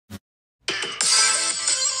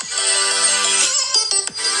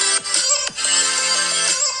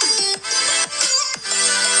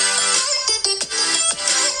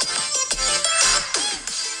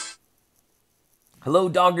Hello,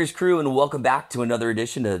 Doggers crew, and welcome back to another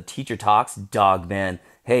edition of Teacher Talks Dogman.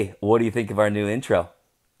 Hey, what do you think of our new intro?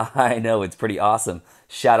 I know, it's pretty awesome.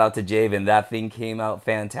 Shout out to Jaevin. That thing came out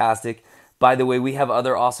fantastic. By the way, we have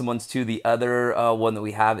other awesome ones too. The other one that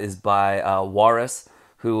we have is by Waris,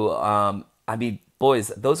 who,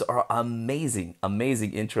 boys, those are amazing,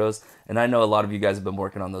 amazing intros. And I know a lot of you guys have been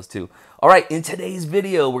working on those too. All right, in today's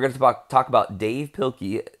video, we're going to talk about Dav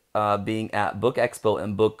Pilkey being at Book Expo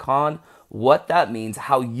and Book Con, what that means,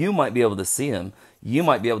 how you might be able to see him. You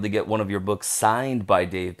might be able to get one of your books signed by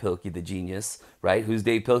Dav Pilkey, the genius, right? Who's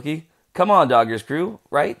Dav Pilkey? Come on, Doggers crew,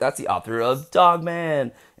 right? That's the author of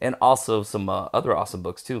Dogman and also some other awesome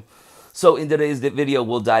books too. So in today's video,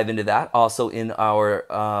 we'll dive into that. Also in our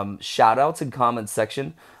shout outs and comments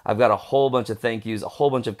section, I've got a whole bunch of thank yous, a whole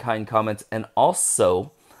bunch of kind comments, and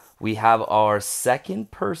also we have our second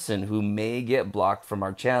person who may get blocked from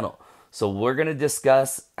our channel. So we're going to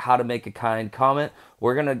discuss how to make a kind comment.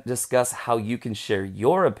 We're going to discuss how you can share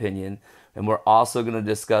your opinion. And we're also going to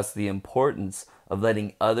discuss the importance of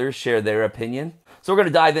letting others share their opinion. So we're going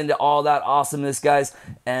to dive into all that awesomeness, guys.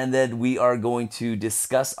 And then we are going to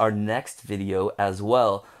discuss our next video as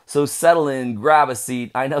well. So settle in, grab a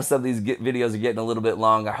seat. I know some of these videos are getting a little bit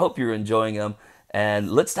long. I hope you're enjoying them.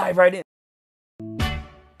 And let's dive right in.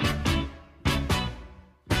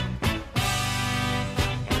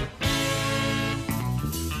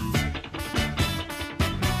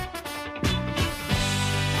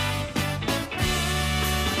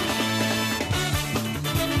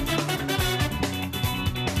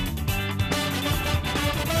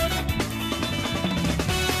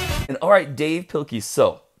 All right, Dav Pilkey.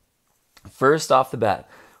 So, first off the bat,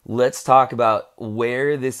 let's talk about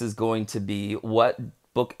where this is going to be, what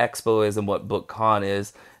Book Expo is and what Book Con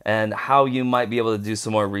is, and how you might be able to do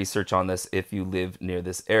some more research on this if you live near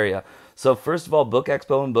this area. So, first of all, Book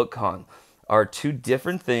Expo and Book Con are two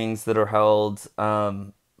different things that are held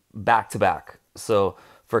back to back. So,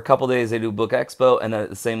 for a couple days, they do Book Expo, and then at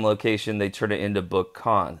the same location, they turn it into Book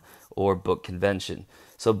Con or Book Convention.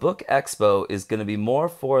 So Book Expo is going to be more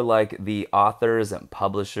for like the authors and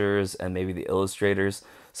publishers and maybe the illustrators.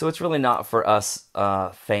 So it's really not for us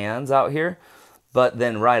fans out here. But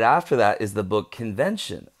then right after that is the Book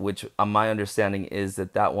Convention, which my understanding is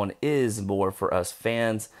that that one is more for us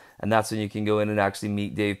fans. And that's when you can go in and actually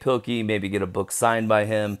meet Dav Pilkey, maybe get a book signed by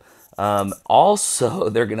him. Also,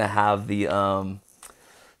 they're going to have the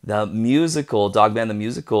musical, Dogman the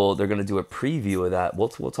Musical. They're going to do a preview of that.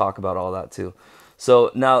 We'll talk about all that too.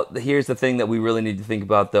 So now here's the thing that we really need to think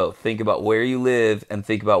about though. Think about where you live and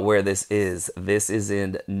think about where this is. This is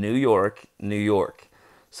in New York, New York.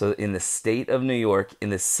 So in the state of New York,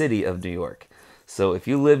 in the city of New York. So if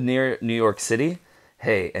you live near New York City,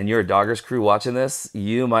 hey, and you're a Doggers crew watching this,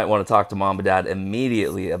 you might want to talk to mom and dad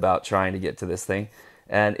immediately about trying to get to this thing.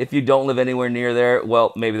 And if you don't live anywhere near there,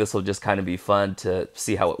 well, maybe this will just kind of be fun to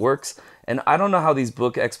see how it works. And I don't know how these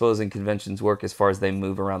book expos and conventions work as far as they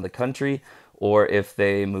move around the country, or if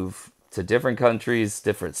they move to different countries,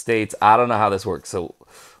 different states. I don't know how this works, so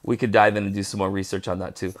we could dive in and do some more research on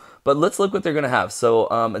that too. But let's look what they're going to have. So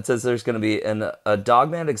it says there's going to be a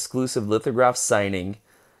Dogman exclusive lithograph signing,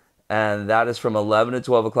 and that is from 11 to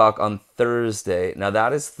 12 o'clock on Thursday. Now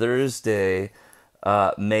that is Thursday,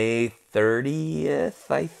 May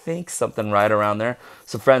 30th, I think, something right around there.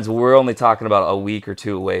 So friends, we're only talking about a week or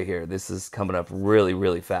two away here. This is coming up really,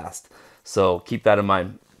 really fast. So keep that in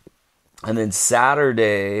mind. And then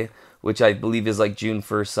Saturday, which I believe is like June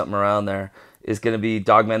 1st, something around there, is going to be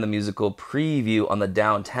Dogman the Musical preview on the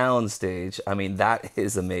downtown stage. I mean, that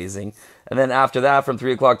is amazing. And then after that, from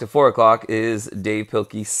 3 o'clock to 4 o'clock, is Dav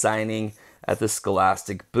Pilkey signing at the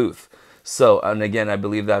Scholastic booth. So, and again, I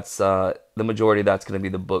believe that's the majority, that's going to be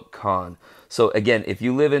the Book Con. So again, if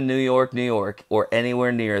you live in New York, or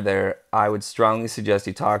anywhere near there, I would strongly suggest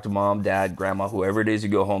you talk to mom, dad, grandma, whoever it is you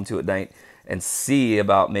go home to at night, and see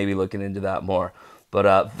about maybe looking into that more.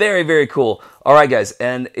 But very, very cool. All right, guys.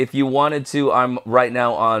 And if you wanted to, I'm right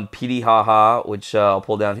now on PD Haha, which I'll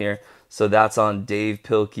pull down here. So that's on Dav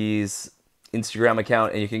Pilkey's Instagram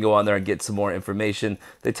account, and you can go on there and get some more information.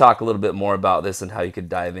 They talk a little bit more about this and how you could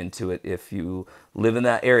dive into it if you live in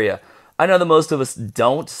that area. I know that most of us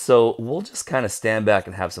don't, so we'll just kind of stand back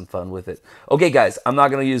and have some fun with it. Okay, guys, I'm not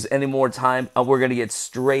going to use any more time. We're going to get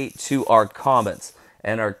straight to our comments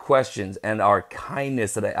and our questions and our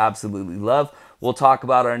kindness that I absolutely love. We'll talk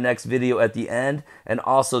about our next video at the end, and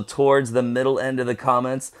also towards the middle end of the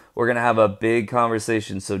comments, we're going to have a big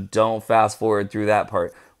conversation, so don't fast forward through that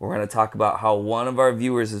part. We're going to talk about how one of our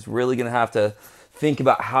viewers is really going to have to think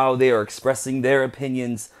about how they are expressing their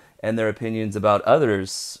opinions and their opinions about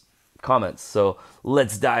others' comments. So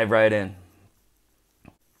let's dive right in.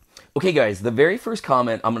 Okay, guys, the very first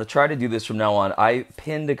comment, I'm going to try to do this from now on. I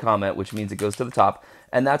pinned a comment, which means it goes to the top,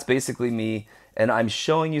 and that's basically me, and I'm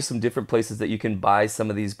showing you some different places that you can buy some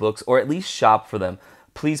of these books, or at least shop for them.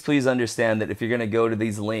 Please understand that if you're going to go to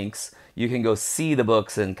these links, you can go see the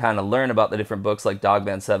books and kind of learn about the different books like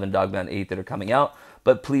Dogman 7, Dogman 8 that are coming out.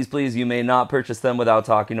 But please, you may not purchase them without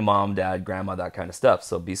talking to mom, dad, grandma, that kind of stuff.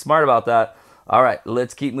 So be smart about that. All right,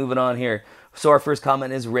 let's keep moving on here. So our first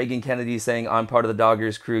comment is Reagan Kennedy saying, I'm part of the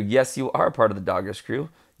Doggers crew. Yes, you are part of the Doggers crew.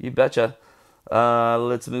 You betcha.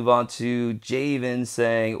 Let's move on to Jaevin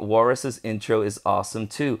saying, Walrus's intro is awesome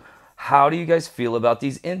too. How do you guys feel about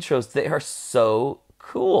these intros? They are so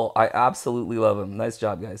cool. I absolutely love them. Nice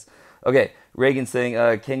job, guys. Okay, Reagan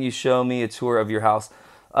saying, can you show me a tour of your house?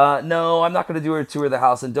 No, I'm not going to do a tour of the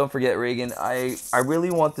house. And don't forget, Reagan, I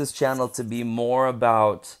really want this channel to be more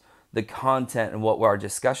about the content and what our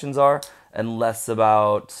discussions are, and less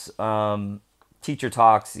about teacher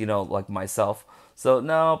talks, you know, like myself. So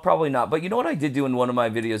no, probably not. But you know what I did do in one of my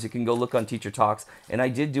videos? You can go look on teacher talks, and I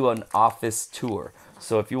did do an office tour.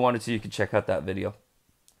 So if you wanted to, you could check out that video.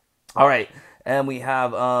 All right, and we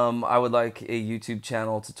have I would like a YouTube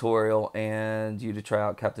channel tutorial and you to try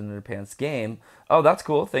out Captain Underpants game. Oh, that's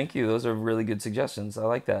cool. Thank you. Those are really good suggestions. I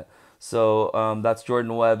like that. So that's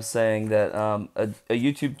Jordan Webb saying that a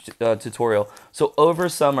YouTube tutorial. So over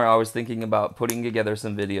summer, I was thinking about putting together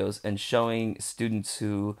some videos and showing students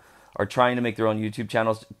who are trying to make their own YouTube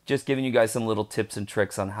channels, just giving you guys some little tips and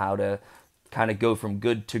tricks on how to kind of go from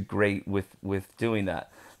good to great with doing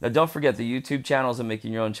that. Now, don't forget the YouTube channels and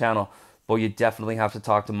making your own channel. Well, you definitely have to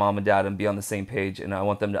talk to mom and dad and be on the same page, and I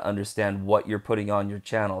want them to understand what you're putting on your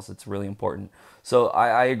channels. It's really important. So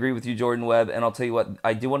I agree with you, Jordan Webb, and I'll tell you what,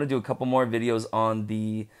 I do want to do a couple more videos on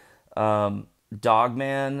the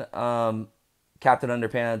Dogman, Captain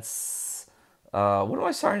Underpants, what am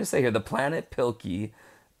I starting to say here? The Planet Pilkey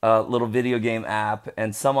little video game app,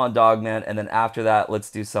 and some on Dogman, and then after that, let's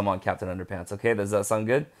do some on Captain Underpants. Okay, does that sound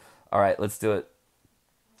good? All right, let's do it.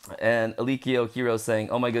 And Alikio Hero saying,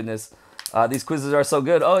 oh my goodness, these quizzes are so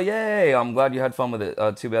good. Oh, yay. I'm glad you had fun with it.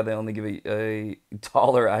 Too bad they only give a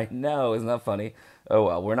dollar. I know. Isn't that funny? Oh,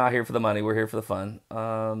 well, we're not here for the money. We're here for the fun.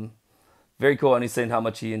 Very cool. And he's saying how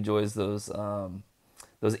much he enjoys those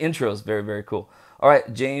intros. Very cool. All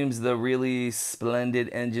right. James, the really splendid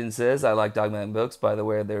engine says, I like Dogman books. By the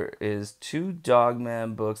way, there is 2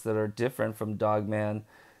 Dogman books that are different from Dogman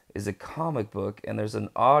is a comic book, and there's an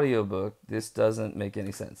audio book. This doesn't make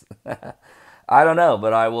any sense. I don't know,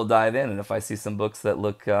 but I will dive in, and if I see some books that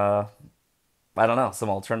look, I don't know, some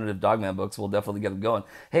alternative Dogman books, we'll definitely get them going.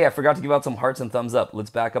 Hey, I forgot to give out some hearts and thumbs up. Let's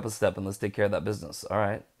back up a step, and let's take care of that business. All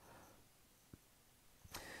right.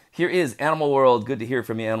 Here is Animal World. Good to hear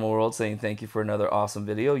from you, Animal World, saying thank you for another awesome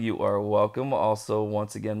video. You are welcome. Also,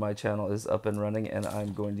 once again, my channel is up and running, and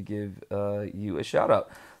I'm going to give you a shout out.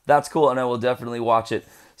 That's cool, and I will definitely watch it.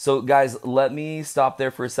 So, guys, let me stop there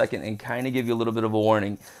for a second and kind of give you a little bit of a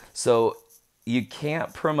warning. So, you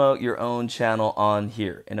can't promote your own channel on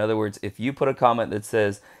here. In other words, if you put a comment that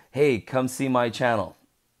says, hey, come see my channel,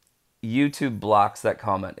 YouTube blocks that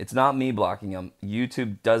comment. It's not me blocking them.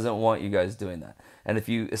 YouTube doesn't want you guys doing that. And if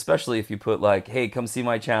you, especially if you put like, hey, come see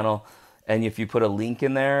my channel, and if you put a link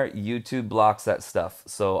in there, YouTube blocks that stuff.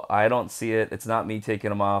 So I don't see it. It's not me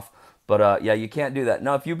taking them off. But yeah, you can't do that.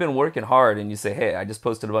 Now, if you've been working hard and you say, hey, I just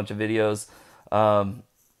posted a bunch of videos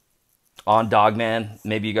on Dogman,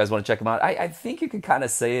 maybe you guys want to check them out. I think you could kind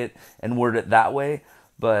of say it and word it that way,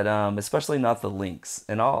 but especially not the links.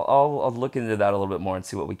 And I'll look into that a little bit more and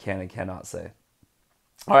see what we can and cannot say.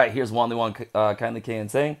 All right, here's Wanley One Kindly K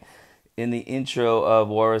saying, in the intro of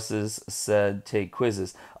Walrus's said, take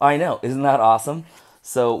quizzes. I know, isn't that awesome?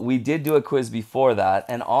 So we did do a quiz before that,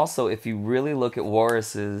 and also if you really look at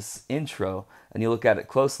Walrus's intro and you look at it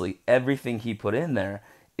closely, everything he put in there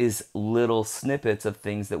is little snippets of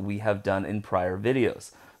things that we have done in prior videos.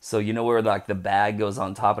 So you know where like the bag goes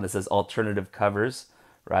on top and it says alternative covers,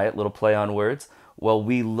 right? Little play on words. Well,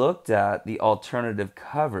 we looked at the alternative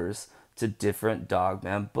covers to different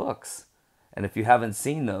Dogman books. And if you haven't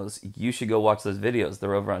seen those, you should go watch those videos.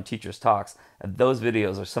 They're over on Teachers Talks. And those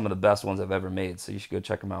videos are some of the best ones I've ever made, so you should go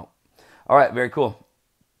check them out. All right, very cool.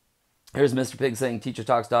 Here's Mr. Pig saying, Teacher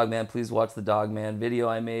Talks Dogman, please watch the Dogman video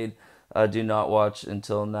I made. Do not watch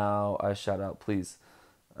until now. I shout out, please.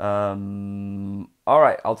 All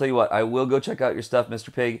right, I'll tell you what. I will go check out your stuff,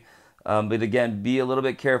 Mr. Pig. But again, be a little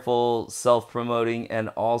bit careful self-promoting, and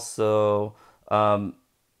also...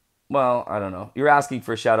 well, I don't know. You're asking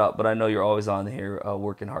for a shout out, but I know you're always on here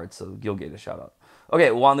working hard, so you'll get a shout out.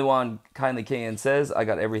 Okay, Wanley Wan Kindly KN says, I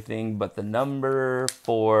got everything but the number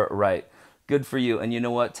 4 right. Good for you. And you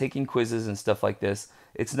know what? Taking quizzes and stuff like this,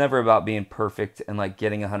 It's never about being perfect and like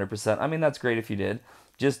getting 100%. I mean, that's great if you did.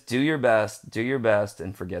 Just do your best,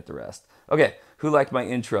 and forget the rest. Okay, who liked my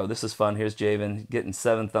intro? This is fun. Here's Jaevin getting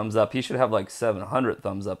 7 thumbs up. He should have like 700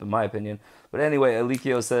 thumbs up in my opinion. But anyway,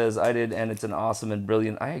 Alikio says, I did, and it's an awesome and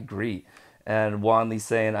brilliant. I agree. And Wanley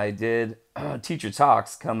saying, I did. Teacher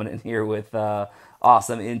Talks coming in here with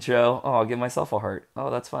awesome intro. Oh, I'll give myself a heart.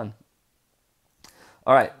 Oh, that's fun.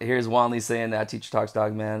 All right, here's Wanley saying that Teacher Talks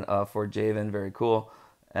Dogman for Jaevin. Very cool.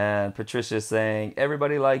 And Patricia saying,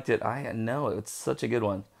 everybody liked it. I know, it's such a good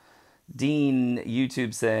one. Dean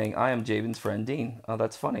YouTube saying, I am Javen's friend Dean. Oh,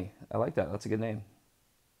 that's funny. I like that. That's a good name.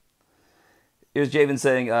 Here's Jaevin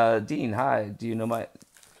saying, Dean, hi. Do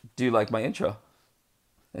you like my intro?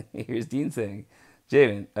 Here's Dean saying,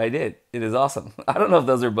 Jaevin, I did. It is awesome. I don't know if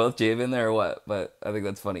those are both Jaevin there or what, but I think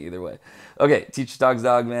that's funny either way. Okay, Teacher Dogs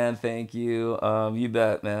Dog, man, thank you. You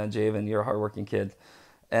bet, man, Jaevin, you're a hardworking kid.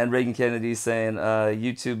 And Reagan Kennedy saying,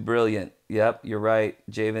 YouTube brilliant. Yep, you're right.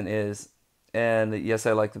 Jaevin is. And yes,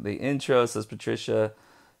 I liked the intro, says Patricia.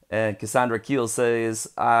 And Cassandra Keel says,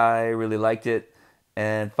 I really liked it.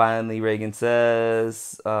 And finally, Reagan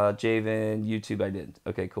says, Jaevin, YouTube, I did.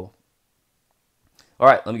 Okay, cool. All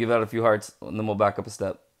right, let me give out a few hearts, and then we'll back up a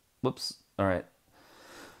step. Whoops. All right.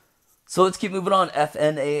 So let's keep moving on.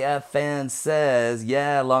 FNAF fan says,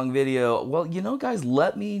 yeah, long video. Well, you know, guys,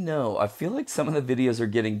 let me know. I feel like some of the videos are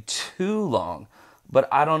getting too long, but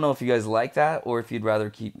I don't know if you guys like that or if you'd rather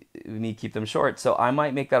keep them short. So I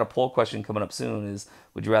might make that a poll question coming up soon is,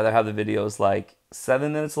 would you rather have the videos like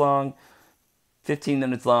 7 minutes long, 15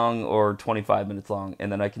 minutes long, or 25 minutes long?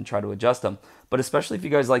 And then I can try to adjust them. But especially if you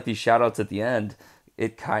guys like these shout outs at the end,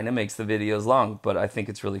 it kind of makes the videos long, but I think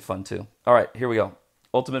it's really fun too. All right, here we go.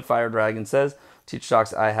 Ultimate Fire Dragon says, Teacher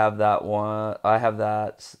Talks, I have that one. I have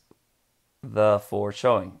that the for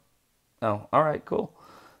showing. Oh, all right, cool.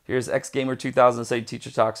 Here's X Gamer 2000 say,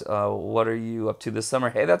 Teacher Talks, what are you up to this summer?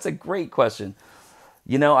 Hey, that's a great question.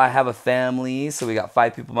 You know, I have a family, so we got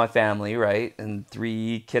 5 people in my family, right? And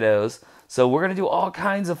 3 kiddos. So we're going to do all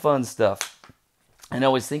kinds of fun stuff. And I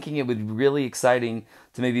was thinking it would be really exciting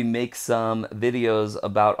to maybe make some videos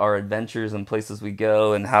about our adventures and places we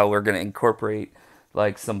go and how we're going to incorporate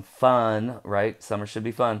like some fun, right? Summer should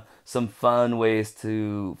be fun. Some fun ways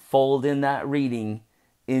to fold in that reading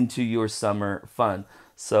into your summer fun.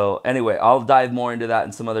 So anyway, I'll dive more into that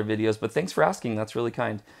in some other videos, but thanks for asking. That's really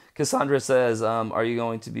kind. Cassandra says, are you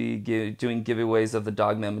going to be doing giveaways of the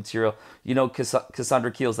Dogman material? You know,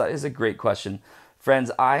 Cassandra Keels, that is a great question.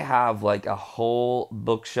 Friends, I have like a whole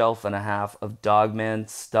bookshelf and a half of Dogman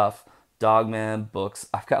stuff, Dogman books.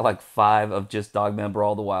 I've got like 5 of just Dogman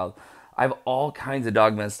Brawl the Wild. I have all kinds of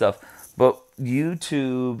Dogman stuff, but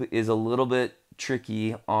YouTube is a little bit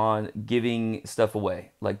tricky on giving stuff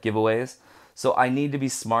away, like giveaways. So I need to be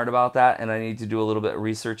smart about that, and I need to do a little bit of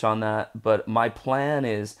research on that. But my plan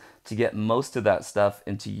is to get most of that stuff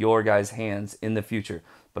into your guys' hands in the future.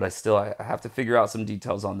 But I have to figure out some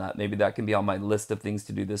details on that. Maybe that can be on my list of things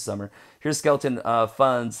to do this summer. Here's Skeleton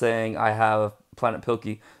Fun saying, I have Planet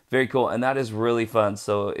Pilkey. Very cool, and that is really fun.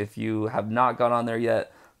 So if you have not gone on there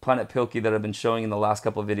yet, Planet Pilkey that I've been showing in the last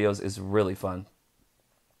couple of videos is really fun.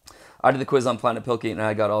 I did the quiz on Planet Pilkey, and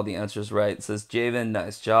I got all the answers right. It says, Jaevin,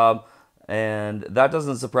 nice job. And that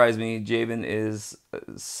doesn't surprise me. Jaevin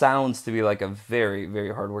sounds to be like a very,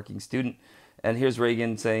 very hardworking student. And here's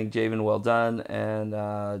Reagan saying, Jaevin, well done. And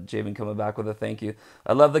Jaevin coming back with a thank you.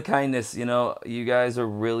 I love the kindness. You know, you guys are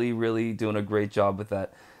really, really doing a great job with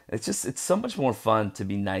that. It's so much more fun to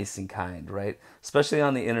be nice and kind, right? Especially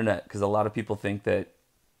on the internet, because a lot of people think that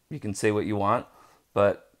you can say what you want,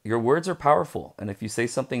 but your words are powerful. And if you say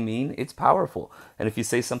something mean, it's powerful. And if you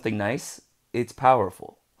say something nice, it's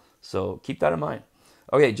powerful. So keep that in mind.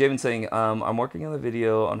 Okay, Jaevin saying, I'm working on the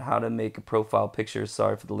video on how to make a profile picture.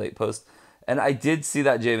 Sorry for the late post. And I did see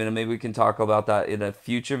that, Jaevin, and maybe we can talk about that in a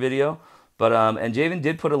future video. But and Jaevin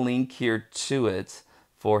did put a link here to it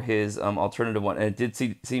for his alternative one, and it did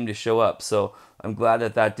seem to show up. So I'm glad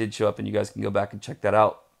that that did show up, and you guys can go back and check that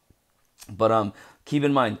out. But keep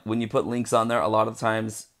in mind, when you put links on there, a lot of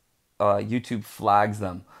times YouTube flags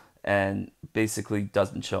them and basically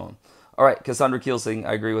doesn't show them. All right, Cassandra Keel saying,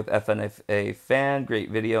 I agree with FNFA fan.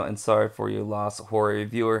 Great video, and sorry for your loss, horror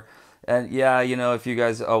reviewer. And yeah, you know, if you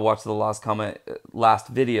guys watched the last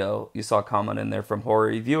video, you saw a comment in there from horror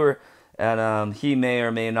reviewer, and he may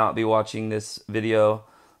or may not be watching this video.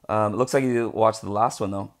 It looks like he watched the last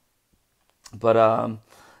one though. But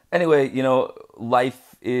anyway, you know,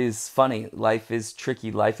 life is funny, life is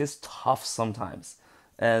tricky, life is tough sometimes,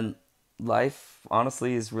 and life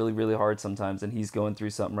honestly is really, really hard sometimes, and he's going through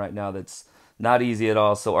something right now that's Not easy at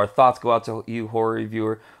all. So our thoughts go out to you, horror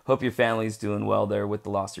reviewer. Hope your family's doing well there with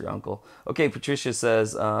the loss of your uncle. Okay, Patricia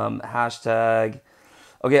says, hashtag.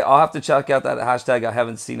 Okay, I'll have to check out that hashtag. I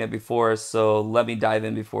haven't seen it before, so let me dive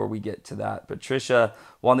in before we get to that. Patricia,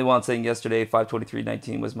 Wanley saying yesterday,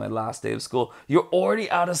 5/23/19 was my last day of school. You're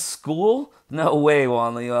already out of school? No way,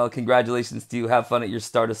 Wanley. Well, congratulations to you. Have fun at your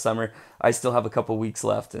start of summer. I still have a couple weeks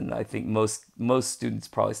left, and I think most students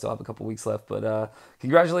probably still have a couple weeks left. But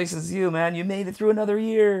congratulations to you, man. You made it through another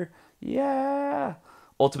year. Yeah.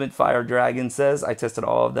 Ultimate Fire Dragon says, I tested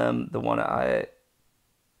all of them. I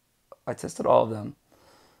tested all of them.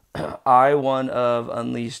 I1 of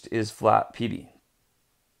Unleashed is flat PB.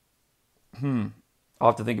 I'll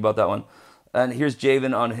have to think about that one. And here's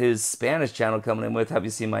Jaevin on his Spanish channel coming in with, have you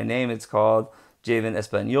seen my name? It's called Jaevin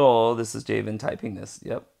Espanol. This is Jaevin typing this.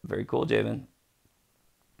 Yep, very cool, Jaevin.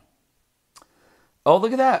 Oh,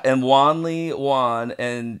 look at that. And Juan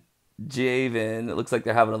and Jaevin, it looks like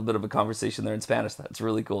they're having a bit of a conversation there in Spanish. That's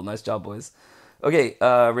really cool. Nice job, boys. Okay,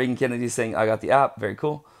 Reagan Kennedy saying, I got the app. Very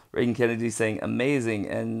cool. Reagan Kennedy saying amazing,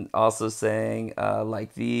 and also saying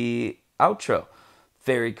like the outro.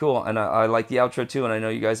 Very cool, and I like the outro too, and I know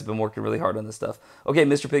you guys have been working really hard on this stuff. Okay,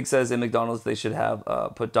 Mr. Pig says in McDonald's they should have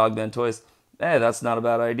put Dogman toys. Hey, that's not a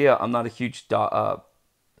bad idea. I'm not a huge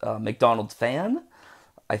McDonald's fan.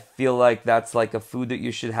 I feel like that's like a food that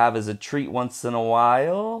you should have as a treat once in a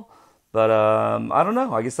while. But I don't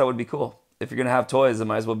know. I guess that would be cool. If you're going to have toys, it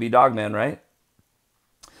might as well be Dogman, right?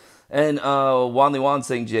 And Wanley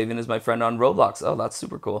saying Jaevin is my friend on Roblox. Oh, that's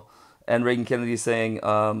super cool. And Reagan Kennedy saying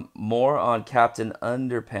more on Captain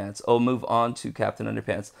Underpants. Oh, move on to Captain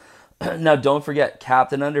Underpants. Now, don't forget,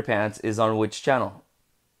 Captain Underpants is on which channel?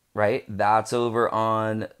 Right? That's over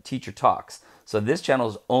on Teacher Talks. So this channel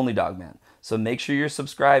is only Dogman. So make sure you're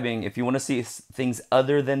subscribing. If you want to see things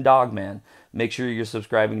other than Dogman, make sure you're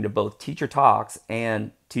subscribing to both Teacher Talks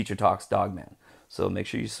and Teacher Talks Dogman. So make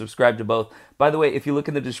sure you subscribe to both. By the way, if you look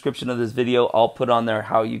in the description of this video, I'll put on there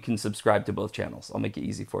how you can subscribe to both channels. I'll make it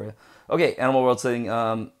easy for you. Okay, Animal World saying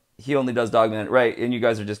he only does Dogman. Right, and you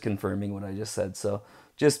guys are just confirming what I just said. So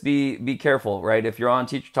just be careful, right? If you're on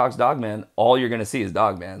Teacher Talks Dogman, all you're going to see is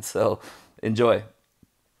Dogman. So enjoy.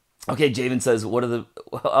 Okay, Jaevin says, what are the...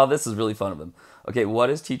 Oh, this is really fun of him. Okay, what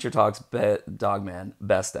is Teacher Talks Dogman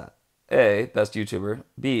best at? A, best YouTuber.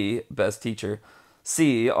 B, best teacher.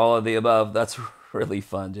 C, all of the above. That's really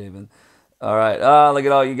fun, Jaevin. All right. Look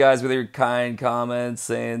at all you guys with your kind comments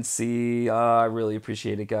saying C. I really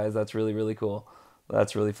appreciate it, guys. That's really, really cool.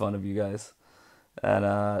 That's really fun of you guys.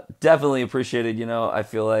 And definitely appreciated. You know, I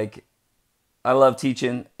feel like I love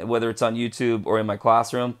teaching, whether it's on YouTube or in my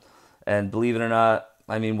classroom. And believe it or not,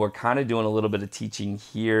 I mean, we're kind of doing a little bit of teaching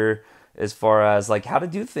here as far as like how to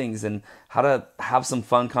do things and how to have some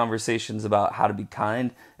fun conversations about how to be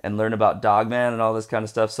kind and learn about Dogman and all this kind of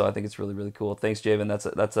stuff. So I think it's really, really cool. Thanks, Jaevin.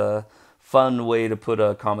 That's a fun way to put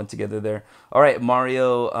a comment together there. All right,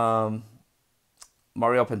 Mario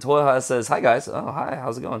Pantoja says, hi, guys. Oh, hi.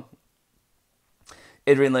 How's it going?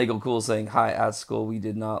 Adrian Lego Cool saying, hi, at school we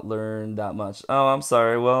did not learn that much. Oh, I'm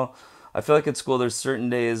sorry. Well, I feel like at school there's certain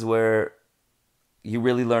days where you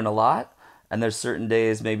really learn a lot, and there's certain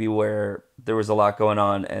days maybe where there was a lot going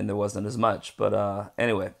on and there wasn't as much. But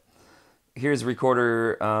anyway, here's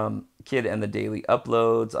Recorder Kid and the daily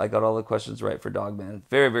uploads. I got all the questions right for Dogman.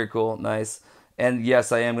 Very, very cool. Nice. And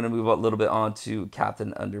yes, I am going to move a little bit on to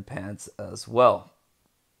Captain Underpants as well.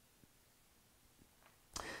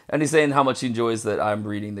 And he's saying how much he enjoys that I'm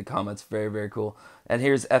reading the comments. Very, very cool. And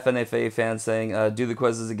here's FNFA fan saying, do the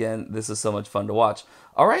quizzes again. This is so much fun to watch.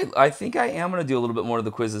 All right, I think I am going to do a little bit more of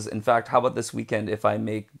the quizzes. In fact, how about this weekend if I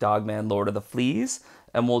make Dogman Lord of the Fleas?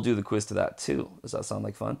 And we'll do the quiz to that too. Does that sound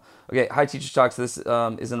like fun? Okay, hi Teacher Talks. This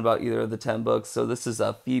isn't about either of the 10 books. So this is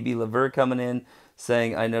Phoebe Lever coming in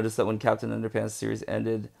saying, I noticed that when Captain Underpants series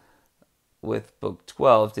ended with book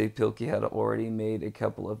 12, Dav Pilkey had already made a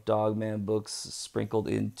couple of Dogman books sprinkled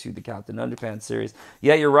into the Captain Underpants series.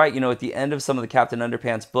 Yeah, you're right. You know, at the end of some of the Captain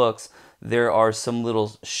Underpants books, there are some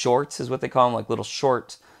little shorts, is what they call them, like little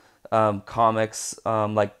short comics,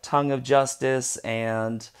 like Tongue of Justice,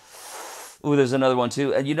 and ooh, there's another one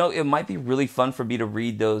too. And you know, it might be really fun for me to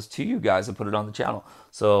read those to you guys and put it on the channel.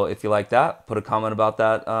 So if you like that, put a comment about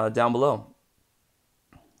that down below.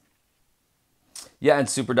 Yeah, and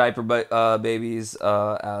Super Diaper Babies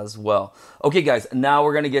as well. Okay, guys, now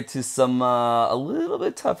we're going to get to some a little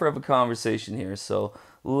bit tougher of a conversation here. So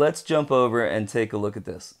let's jump over and take a look at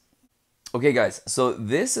this. Okay, guys, so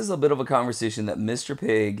this is a bit of a conversation that Mr.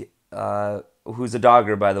 Pig, who's a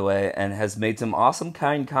dogger, by the way, and has made some awesome,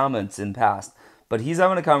 kind comments in past, but he's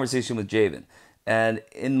having a conversation with Jaevin. And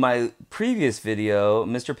in my previous video,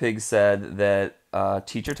 Mr. Pig said that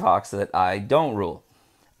teacher talks that I don't rule.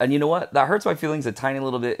 And you know what? That hurts my feelings a tiny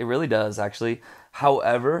little bit. It really does, actually.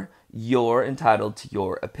 However, you're entitled to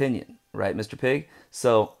your opinion, right, Mr. Pig?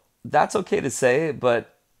 So that's okay to say,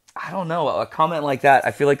 but I don't know. A comment like that,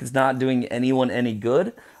 I feel like it's not doing anyone any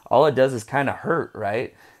good. All it does is kind of hurt,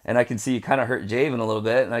 right? And I can see you kind of hurt Jaevin a little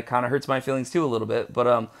bit, and it kind of hurts my feelings too a little bit.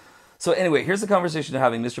 But so anyway, here's the conversation they're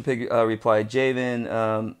having. Mr. Pig replied,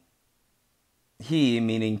 Jaevin, he,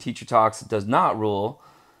 meaning teacher talks, does not rule.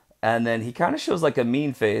 And then he kind of shows like a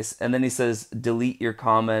mean face, and then he says, delete your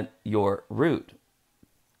comment, you're rude.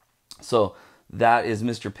 So that is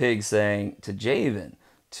Mr. Pig saying to Jaevin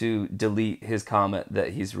to delete his comment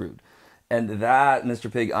that he's rude. And that,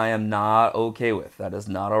 Mr. Pig, I am not okay with. That is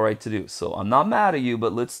not all right to do. So I'm not mad at you,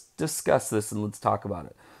 but let's discuss this and let's talk about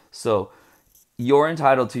it. So you're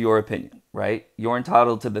entitled to your opinion, right? You're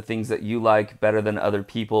entitled to the things that you like better than other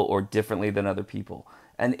people or differently than other people.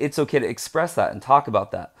 And it's okay to express that and talk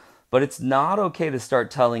about that. But it's not okay to start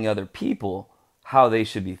telling other people how they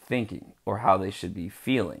should be thinking or how they should be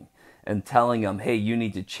feeling and telling them, hey, you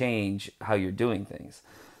need to change how you're doing things.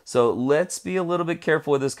 So let's be a little bit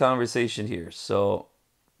careful with this conversation here. So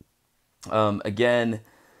again,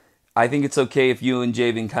 I think it's okay if you and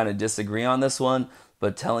Jaevin kind of disagree on this one,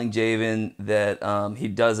 but telling Jaevin that he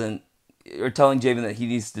doesn't, or telling Jaevin that he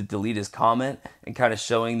needs to delete his comment and kind of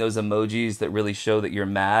showing those emojis that really show that you're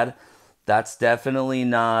mad, that's definitely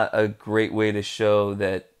not a great way to show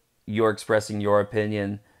that you're expressing your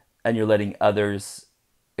opinion and you're letting others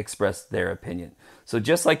express their opinion. So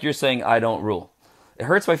just like you're saying, I don't rule. It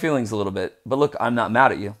hurts my feelings a little bit, but look, I'm not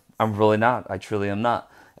mad at you. I'm really not. I truly am not.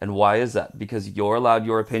 And why is that? Because you're allowed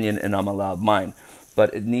your opinion and I'm allowed mine.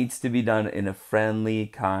 But it needs to be done in a friendly,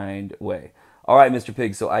 kind way. All right, Mr.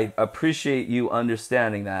 Pig, so I appreciate you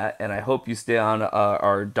understanding that, and I hope you stay on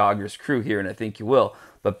our Doggers crew here, and I think you will.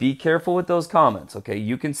 But be careful with those comments, okay?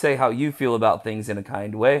 You can say how you feel about things in a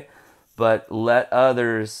kind way, but let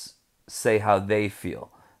others say how they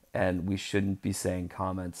feel. And we shouldn't be saying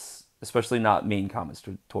comments, especially not mean comments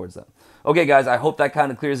towards them. Okay, guys, I hope that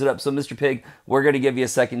kind of clears it up. So, Mr. Pig, we're going to give you a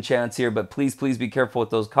second chance here, but please be careful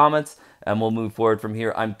with those comments, and we'll move forward from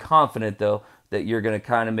here. I'm confident, though, that you're going to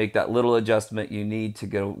kind of make that little adjustment you need to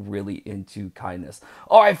go really into kindness.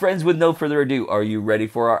 All right, friends, with no further ado, are you ready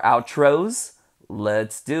for our outros?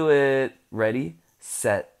 Let's do it. Ready,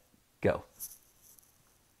 set,